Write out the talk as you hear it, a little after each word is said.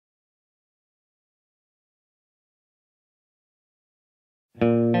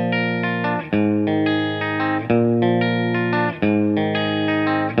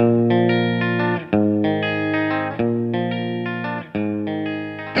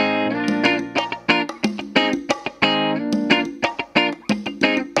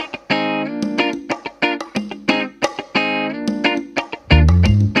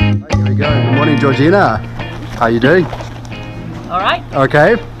Georgina. How you doing? All right.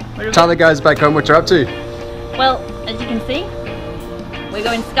 Okay. Tell the guys back home what you're up to. Well, as you can see, we're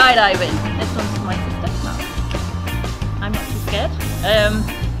going skydiving. This one's for my sister. No, I'm not too scared.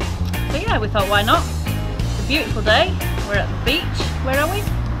 So yeah, we thought, why not? It's a beautiful day. We're at the beach. Where are we?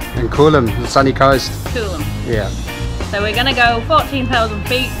 In Coolum, the sunny coast. Coolum. Yeah. So we're going to go 14,000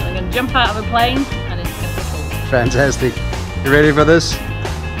 feet. And we're going to jump out of a plane, and it's going to be cool. Fantastic. You ready for this?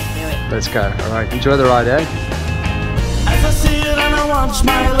 Let's do it. Let's go. All right. Enjoy the ride, eh? As I see it and I watch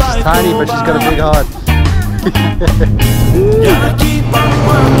my life. She's tiny, but she's got a big heart. Gotta keep on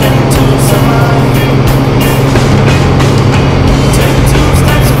working to survive. Take 2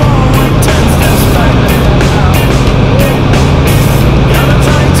 steps forward, 10 steps back. Gotta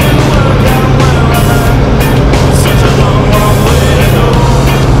try to work out where I'm at. Such a long, long way to go.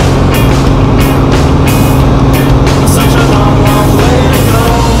 Such a long, long way to go.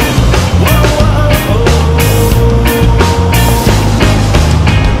 Whoa, whoa, whoa.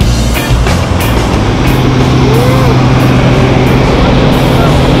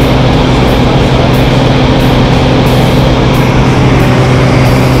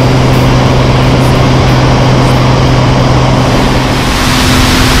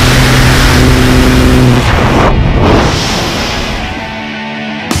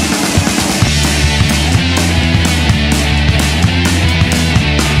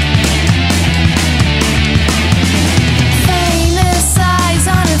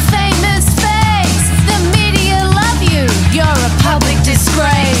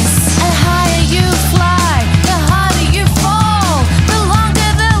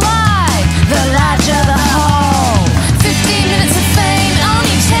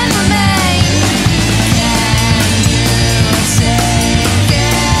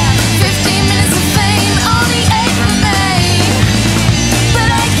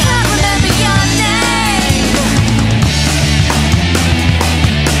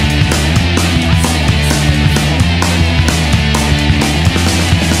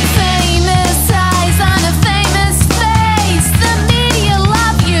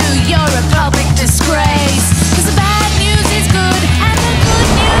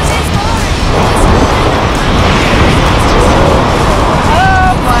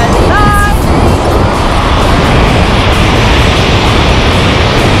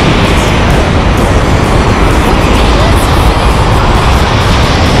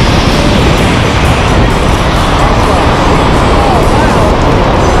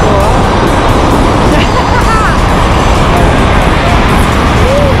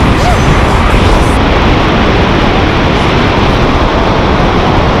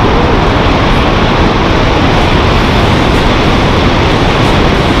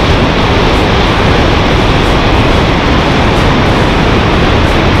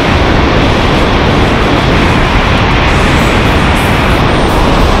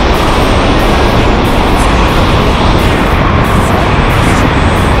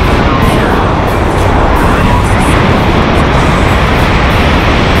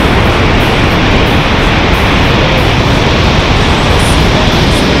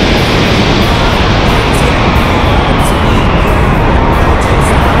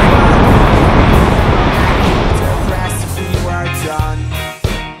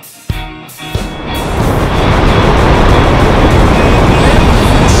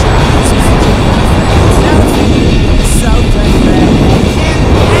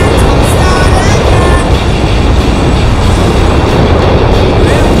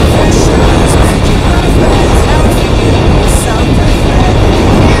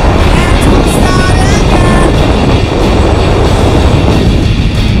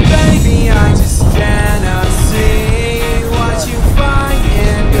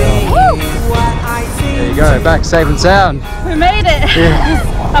 Back safe and sound. We made it. Yeah.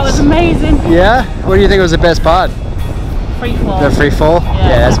 That was amazing. Yeah? What do you think was the best part? Free fall. The free fall?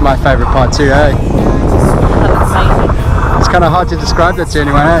 Yeah, that's my favourite part too, eh? That was amazing. It's kind of hard to describe that to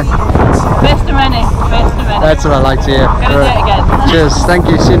anyone, eh? Best of many. Best of many. That's what I like to hear. Gonna do it again. Cheers. Thank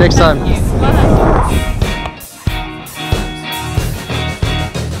you. See you next time. Thank you. Bye.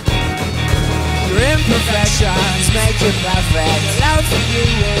 Imperfections make you perfect. Love for you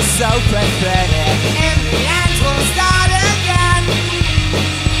is so pathetic. In the end, we'll start again.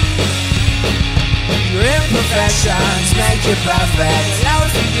 Your imperfections make you perfect. Love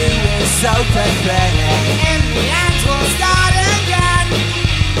for you is so pathetic. In the end, we'll start